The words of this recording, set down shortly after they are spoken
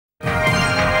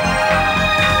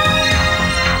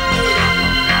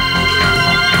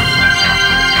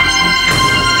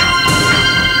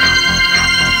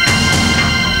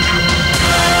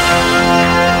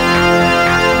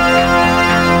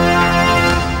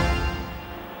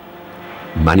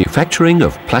manufacturing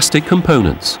of plastic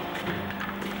components.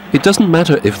 It doesn't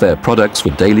matter if they're products for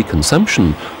daily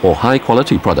consumption or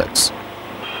high-quality products.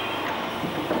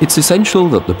 It's essential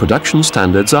that the production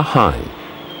standards are high.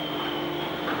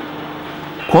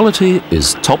 Quality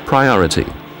is top priority.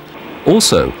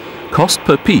 Also, cost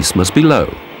per piece must be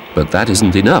low, but that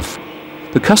isn't enough.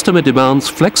 The customer demands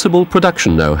flexible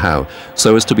production know-how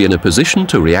so as to be in a position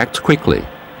to react quickly.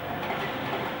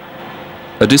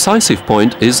 A decisive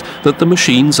point is that the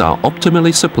machines are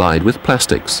optimally supplied with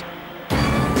plastics.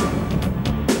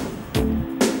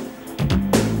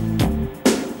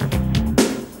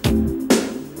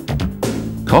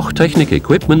 Koch-Technik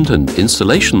equipment and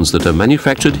installations that are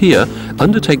manufactured here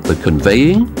undertake the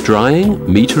conveying, drying,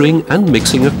 metering and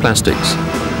mixing of plastics.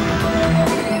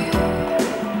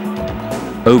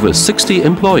 Over 60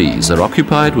 employees are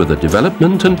occupied with the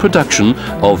development and production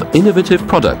of innovative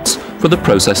products for the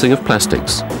processing of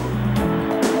plastics.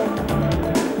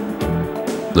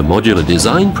 The modular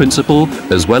design principle,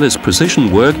 as well as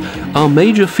precision work, are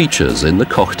major features in the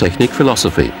Koch-Technik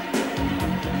philosophy.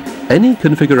 Any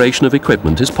configuration of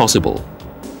equipment is possible.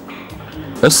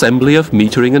 Assembly of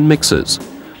metering and mixers.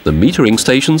 The metering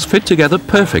stations fit together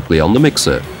perfectly on the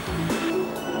mixer.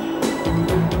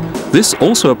 This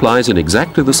also applies in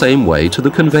exactly the same way to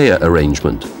the conveyor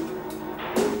arrangement.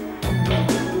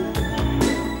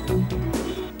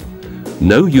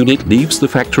 No unit leaves the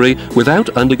factory without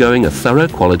undergoing a thorough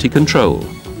quality control.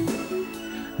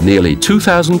 Nearly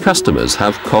 2,000 customers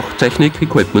have Koch-Technik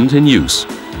equipment in use.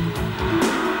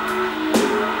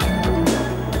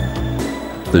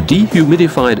 The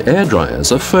dehumidified air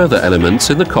dryers are further elements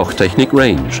in the Koch-Technik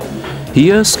range.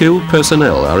 Here, skilled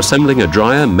personnel are assembling a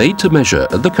dryer made to measure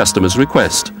at the customer's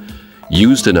request.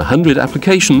 Used in 100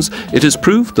 applications, it has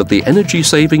proved that the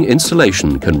energy-saving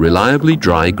installation can reliably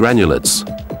dry granulates.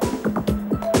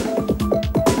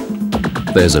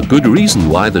 There's a good reason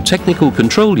why the technical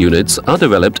control units are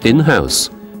developed in-house.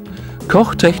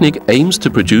 Koch-Technik aims to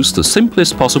produce the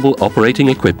simplest possible operating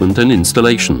equipment and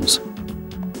installations.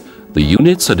 The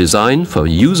units are designed for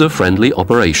user-friendly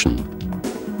operation.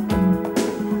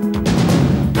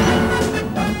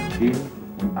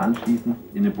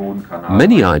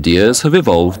 Many ideas have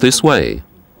evolved this way.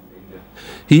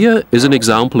 Here is an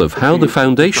example of how the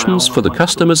foundations for the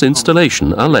customer's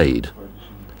installation are laid.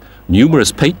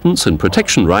 Numerous patents and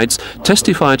protection rights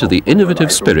testify to the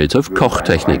innovative spirit of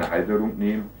Koch-Technik.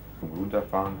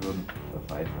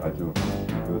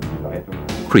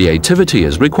 Creativity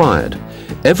is required.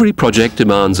 Every project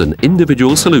demands an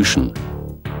individual solution.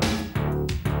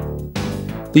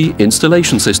 The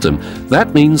installation system,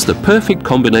 that means the perfect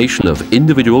combination of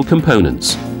individual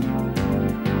components.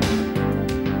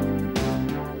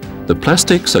 The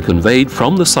plastics are conveyed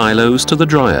from the silos to the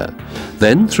dryer,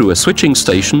 then through a switching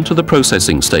station to the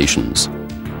processing stations.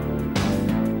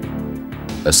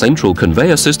 A central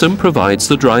conveyor system provides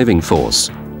the driving force.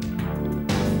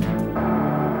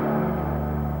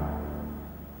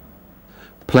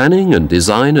 Planning and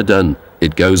design are done,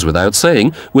 it goes without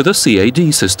saying, with a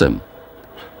CAD system,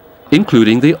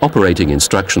 including the operating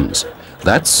instructions.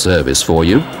 That's service for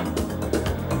you.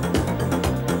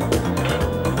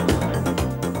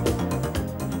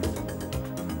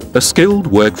 A skilled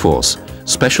workforce,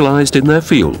 specialized in their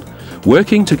field,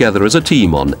 working together as a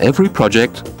team on every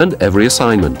project and every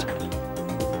assignment.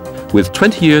 With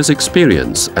 20 years'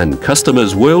 experience and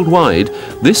customers worldwide,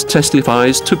 this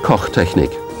testifies to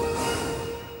Koch-Technik.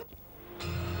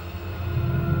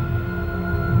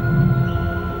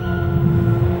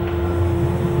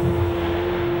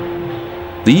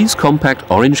 These compact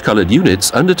orange-colored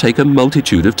units undertake a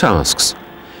multitude of tasks.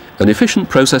 An efficient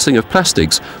processing of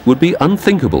plastics would be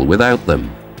unthinkable without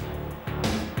them.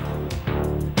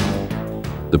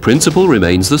 The principle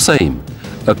remains the same.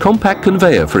 A compact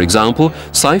conveyor, for example,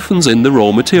 siphons in the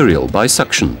raw material by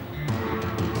suction.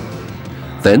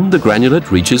 Then the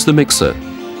granulate reaches the mixer.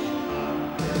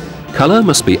 Color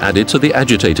must be added to the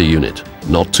agitator unit.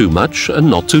 Not too much and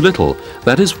not too little.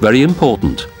 That is very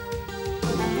important.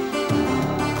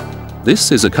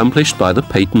 This is accomplished by the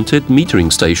patented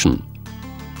metering station.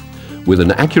 With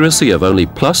an accuracy of only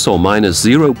plus or minus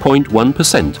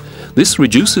 0.1%, this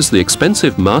reduces the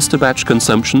expensive master batch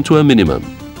consumption to a minimum.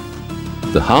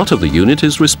 The heart of the unit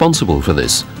is responsible for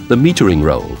this, the metering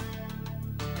roll.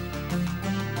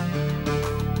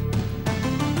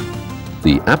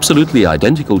 The absolutely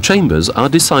identical chambers are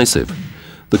decisive.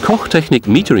 The Koch-Technik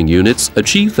metering units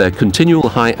achieve their continual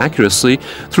high accuracy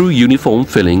through uniform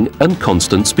filling and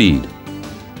constant speed.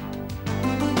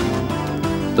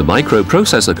 The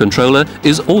microprocessor controller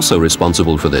is also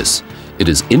responsible for this. It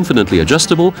is infinitely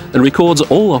adjustable and records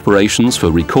all operations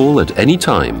for recall at any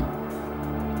time.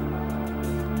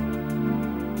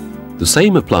 The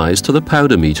same applies to the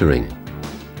powder metering.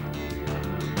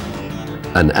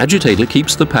 An agitator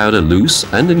keeps the powder loose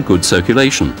and in good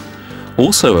circulation.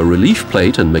 Also, a relief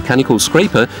plate and mechanical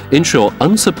scraper ensure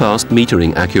unsurpassed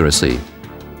metering accuracy.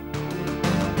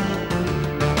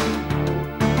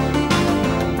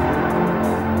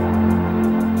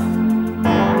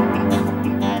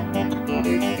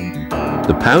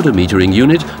 The powder metering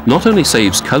unit not only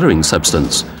saves coloring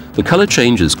substance, the color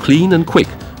change is clean and quick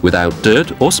without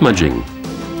dirt or smudging.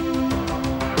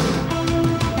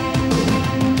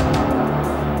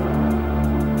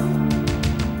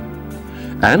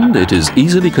 And it is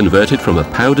easily converted from a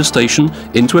powder station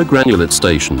into a granulate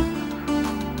station.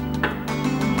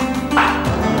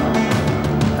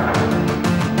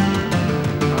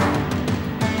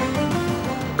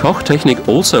 Koch-Technik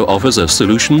also offers a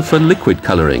solution for liquid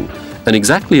coloring, an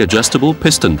exactly adjustable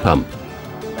piston pump.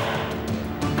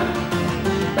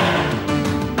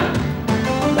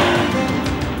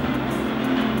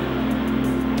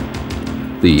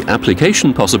 The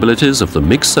application possibilities of the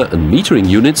mixer and metering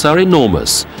units are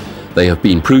enormous. They have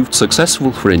been proved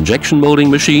successful for injection molding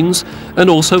machines and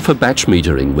also for batch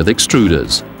metering with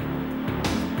extruders.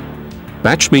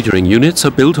 Batch metering units are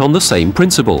built on the same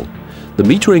principle. The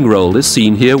metering roll is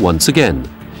seen here once again.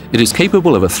 It is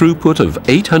capable of a throughput of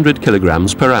 800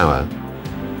 kilograms per hour.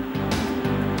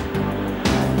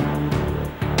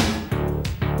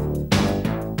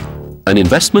 An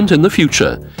investment in the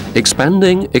future,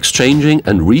 expanding, exchanging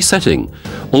and resetting.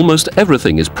 Almost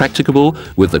everything is practicable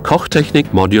with the Koch-Technik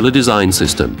modular design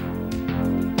system.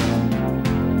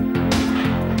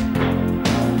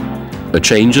 A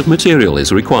change of material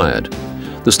is required.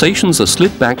 The stations are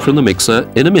slid back from the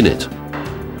mixer in a minute.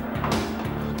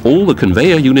 All the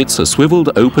conveyor units are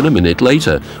swiveled open a minute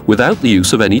later without the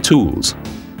use of any tools.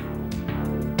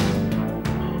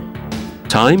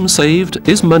 Time saved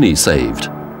is money saved.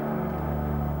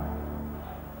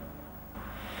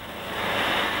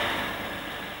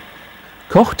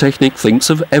 Koch-Technik thinks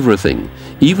of everything,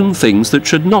 even things that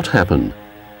should not happen.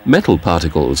 Metal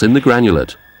particles in the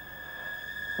granulate.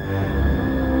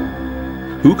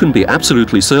 Who can be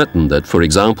absolutely certain that, for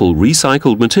example,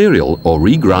 recycled material or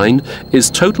regrind is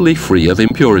totally free of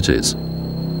impurities?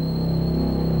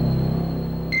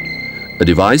 A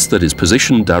device that is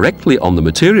positioned directly on the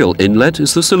material inlet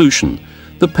is the solution,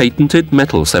 the patented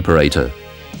metal separator.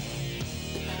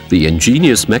 The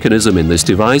ingenious mechanism in this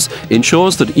device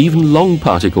ensures that even long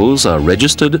particles are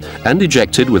registered and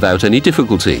ejected without any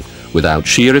difficulty, without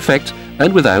shear effect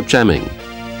and without jamming.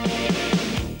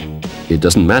 It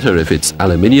doesn't matter if it's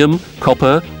aluminium,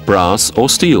 copper, brass or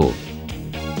steel.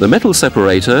 The metal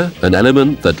separator, an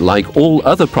element that, like all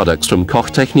other products from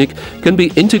Koch-Technik, can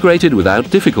be integrated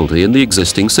without difficulty in the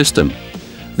existing system.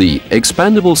 The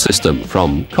expandable system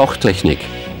from Koch-Technik.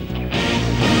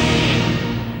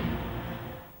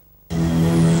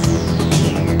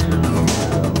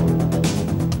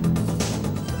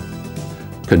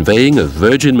 Conveying of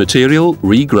virgin material,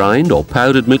 regrind or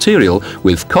powdered material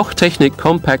with Koch-Technik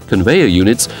compact conveyor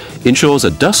units ensures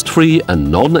a dust-free and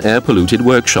non-air polluted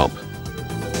workshop.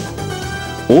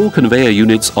 All conveyor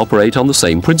units operate on the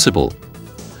same principle.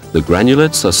 The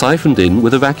granulates are siphoned in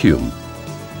with a vacuum.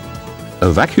 A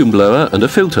vacuum blower and a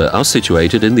filter are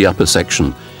situated in the upper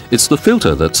section. It's the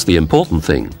filter that's the important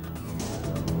thing.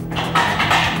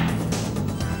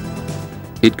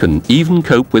 It can even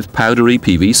cope with powdery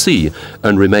PVC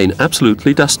and remain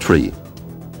absolutely dust-free.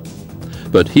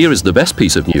 But here is the best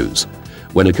piece of news.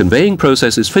 When a conveying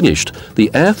process is finished,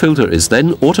 the air filter is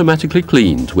then automatically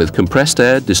cleaned with compressed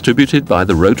air distributed by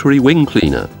the rotary wing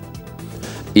cleaner.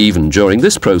 Even during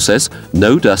this process,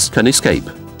 no dust can escape.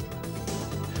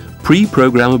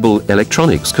 Pre-programmable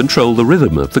electronics control the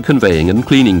rhythm of the conveying and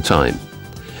cleaning time.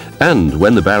 And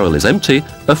when the barrel is empty,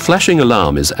 a flashing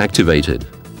alarm is activated.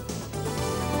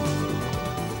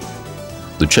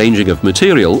 The changing of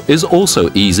material is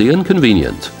also easy and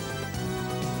convenient.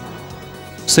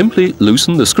 Simply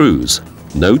loosen the screws,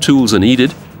 no tools are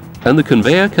needed, and the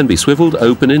conveyor can be swiveled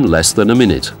open in less than a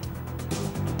minute.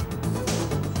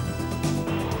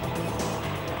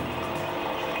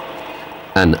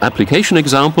 An application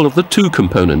example of the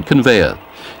two-component conveyor.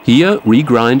 Here,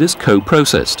 regrind is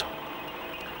co-processed.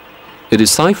 It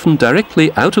is siphoned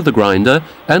directly out of the grinder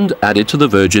and added to the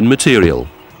virgin material.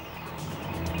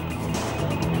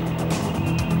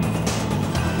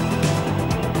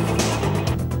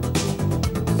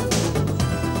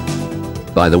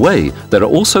 By the way, there are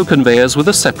also conveyors with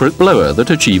a separate blower that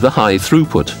achieve a high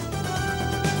throughput.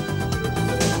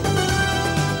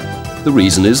 The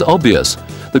reason is obvious.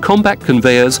 The compact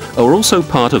conveyors are also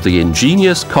part of the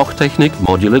ingenious Koch-Technik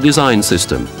modular design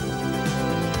system.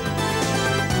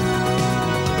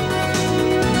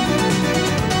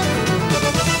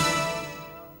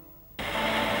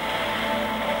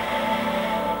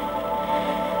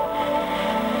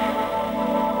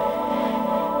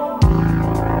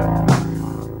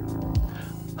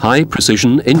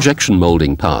 high-precision injection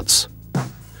molding parts.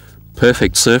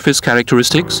 Perfect surface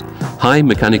characteristics, high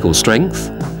mechanical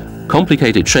strength,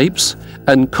 complicated shapes,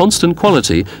 and constant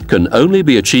quality can only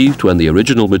be achieved when the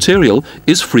original material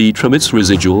is freed from its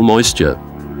residual moisture.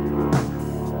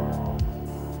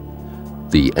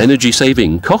 The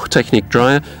energy-saving Koch-Technik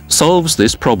dryer solves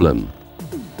this problem.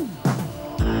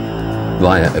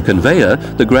 Via a conveyor,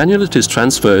 the granulate is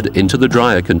transferred into the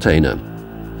dryer container.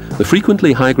 The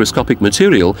frequently hygroscopic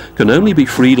material can only be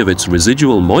freed of its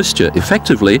residual moisture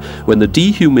effectively when the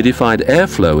dehumidified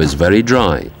airflow is very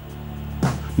dry.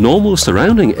 Normal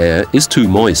surrounding air is too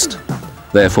moist.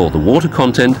 Therefore, the water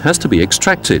content has to be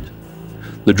extracted.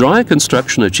 The dryer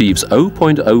construction achieves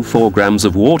 0.04 grams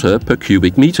of water per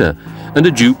cubic meter and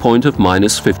a dew point of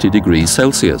 -50 degrees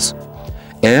Celsius.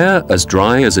 Air as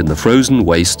dry as in the frozen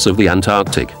wastes of the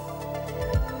Antarctic.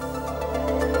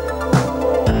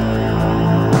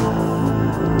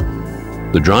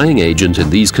 The drying agent in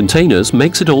these containers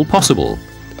makes it all possible.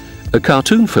 A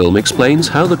cartoon film explains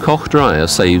how the Koch dryer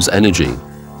saves energy.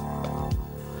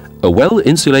 A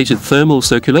well-insulated thermal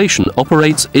circulation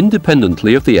operates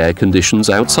independently of the air conditions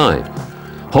outside.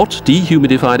 Hot,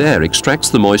 dehumidified air extracts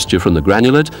the moisture from the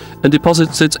granulate and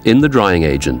deposits it in the drying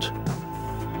agent.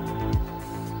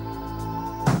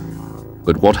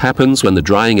 But what happens when the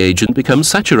drying agent becomes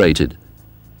saturated?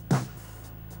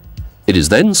 It is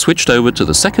then switched over to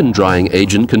the second drying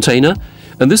agent container,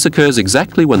 and this occurs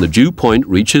exactly when the dew point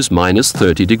reaches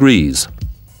 -30 degrees.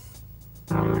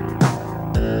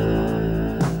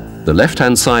 The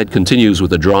left-hand side continues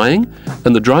with the drying,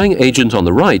 and the drying agent on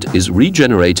the right is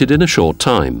regenerated in a short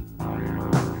time.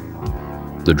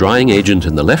 The drying agent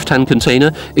in the left-hand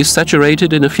container is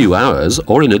saturated in a few hours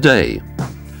or in a day.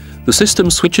 The system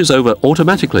switches over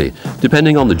automatically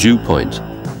depending on the dew point.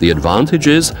 The advantage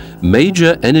is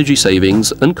major energy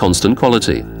savings and constant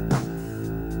quality.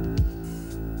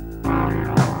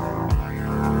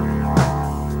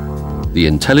 The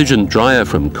intelligent dryer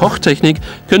from Koch-Technik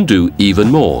can do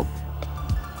even more.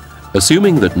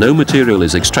 Assuming that no material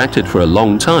is extracted for a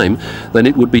long time, then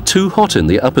it would be too hot in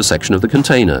the upper section of the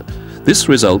container. This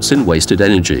results in wasted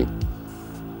energy.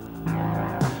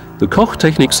 The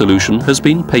Koch-Technik solution has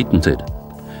been patented.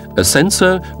 A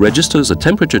sensor registers a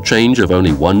temperature change of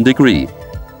only 1 degree.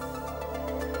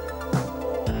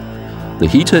 The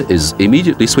heater is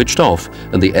immediately switched off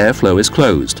and the airflow is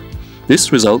closed.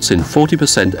 This results in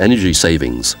 40% energy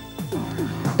savings.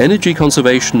 Energy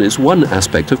conservation is one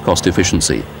aspect of cost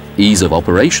efficiency, ease of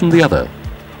operation the other.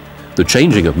 The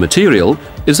changing of material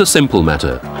is a simple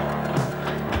matter.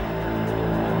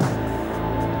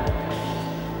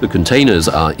 The containers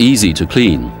are easy to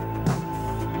clean.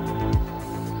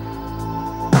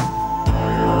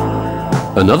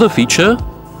 Another feature,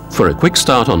 for a quick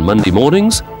start on Monday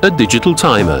mornings, a digital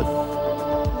timer.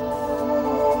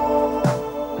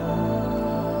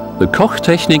 The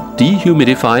Koch-Technik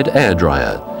dehumidified air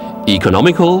dryer.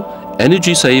 Economical,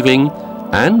 energy saving,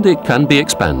 and it can be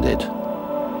expanded.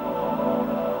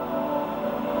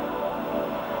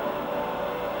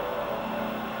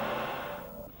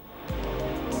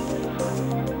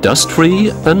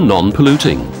 Dust-free and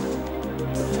non-polluting.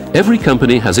 Every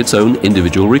company has its own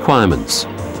individual requirements.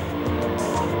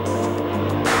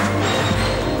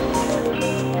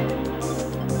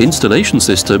 Installation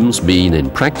systems mean, in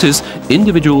practice,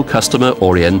 individual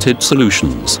customer-oriented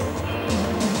solutions.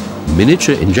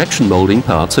 Miniature injection molding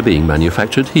parts are being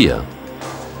manufactured here.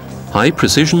 High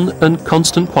precision and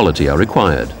constant quality are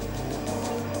required.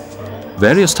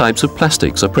 Various types of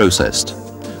plastics are processed.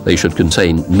 They should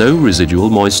contain no residual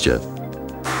moisture.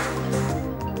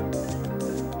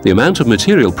 The amount of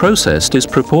material processed is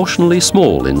proportionally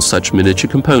small in such miniature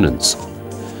components.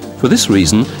 For this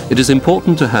reason, it is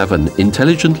important to have an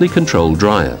intelligently controlled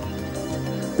dryer.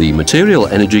 The material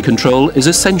energy control is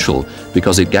essential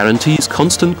because it guarantees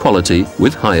constant quality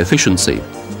with high efficiency.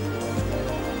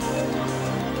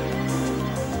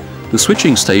 The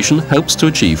switching station helps to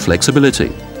achieve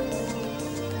flexibility.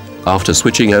 After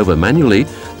switching over manually,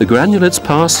 the granulates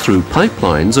pass through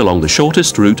pipelines along the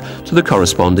shortest route to the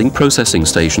corresponding processing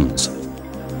stations.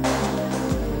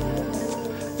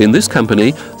 In this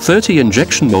company, 30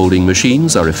 injection molding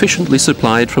machines are efficiently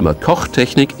supplied from a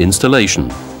Koch-Technik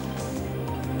installation.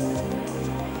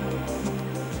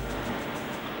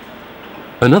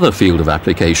 Another field of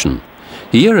application.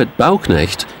 Here at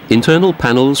Koch-Technik, internal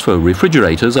panels for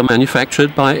refrigerators are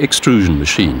manufactured by extrusion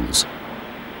machines.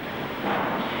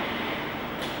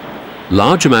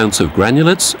 Large amounts of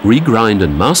granulates, regrind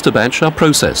and master batch are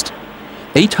processed.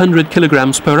 800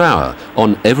 kilograms per hour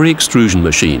on every extrusion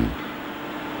machine.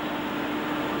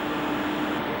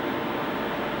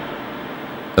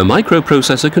 A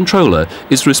microprocessor controller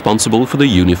is responsible for the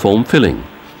uniform filling.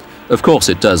 Of course,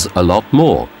 it does a lot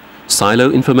more.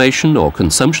 Silo information or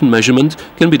consumption measurement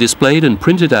can be displayed and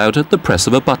printed out at the press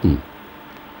of a button.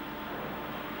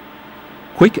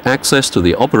 Quick access to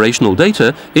the operational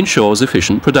data ensures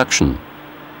efficient production.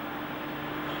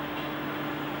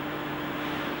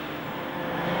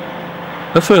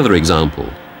 A further example.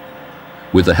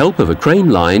 With the help of a crane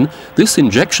line, this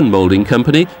injection molding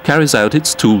company carries out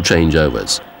its tool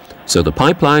changeovers. So the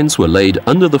pipelines were laid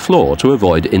under the floor to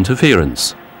avoid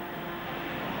interference.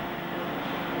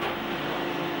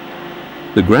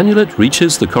 The granulate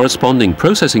reaches the corresponding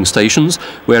processing stations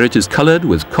where it is colored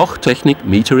with Koch-Technik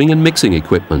metering and mixing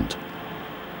equipment.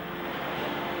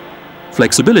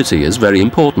 Flexibility is very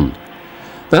important.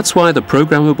 That's why the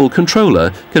programmable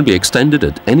controller can be extended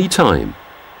at any time.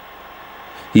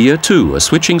 Here too, a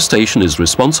switching station is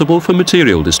responsible for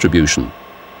material distribution.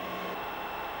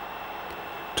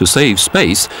 To save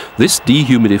space, this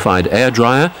dehumidified air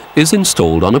dryer is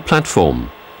installed on a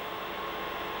platform.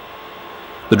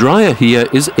 The dryer here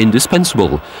is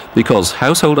indispensable because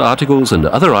household articles and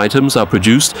other items are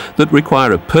produced that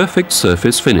require a perfect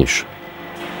surface finish.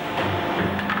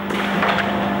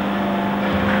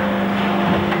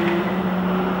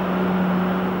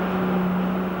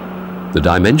 The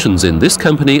dimensions in this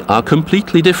company are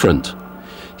completely different.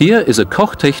 Here is a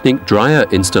Koch-Technik dryer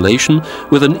installation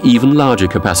with an even larger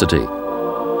capacity.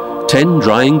 10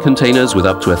 drying containers with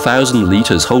up to 1,000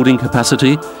 liters holding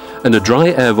capacity and a dry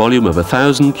air volume of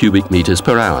 1,000 cubic meters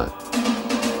per hour.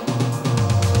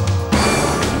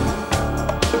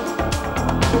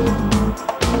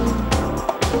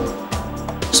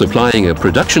 Supplying a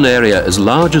production area as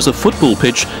large as a football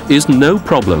pitch is no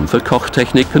problem for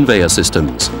Koch-Technik conveyor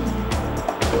systems.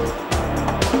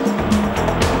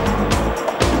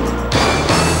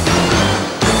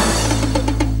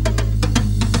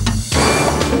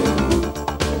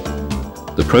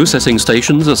 The processing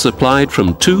stations are supplied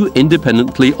from 2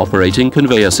 independently operating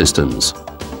conveyor systems.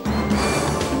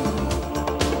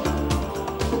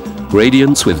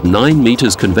 Gradients with 9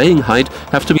 meters conveying height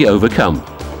have to be overcome.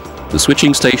 The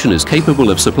switching station is capable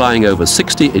of supplying over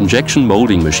 60 injection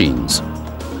molding machines.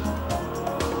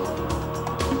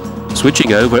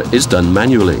 Switching over is done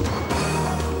manually.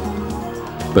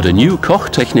 But a new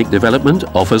Koch-Technik development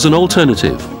offers an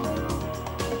alternative.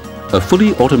 A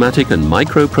fully automatic and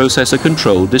microprocessor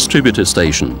controlled distributor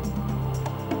station.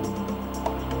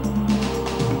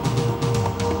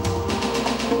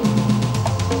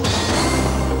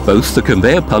 Both the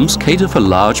conveyor pumps cater for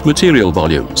large material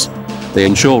volumes. They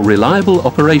ensure reliable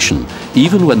operation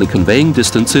even when the conveying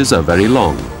distances are very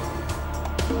long.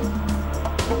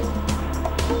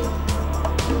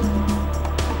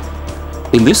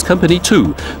 In this company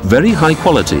too, very high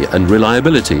quality and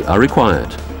reliability are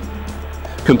required.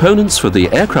 Components for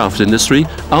the aircraft industry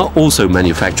are also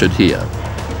manufactured here.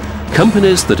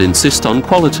 Companies that insist on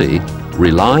quality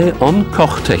rely on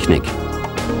Koch-Technik.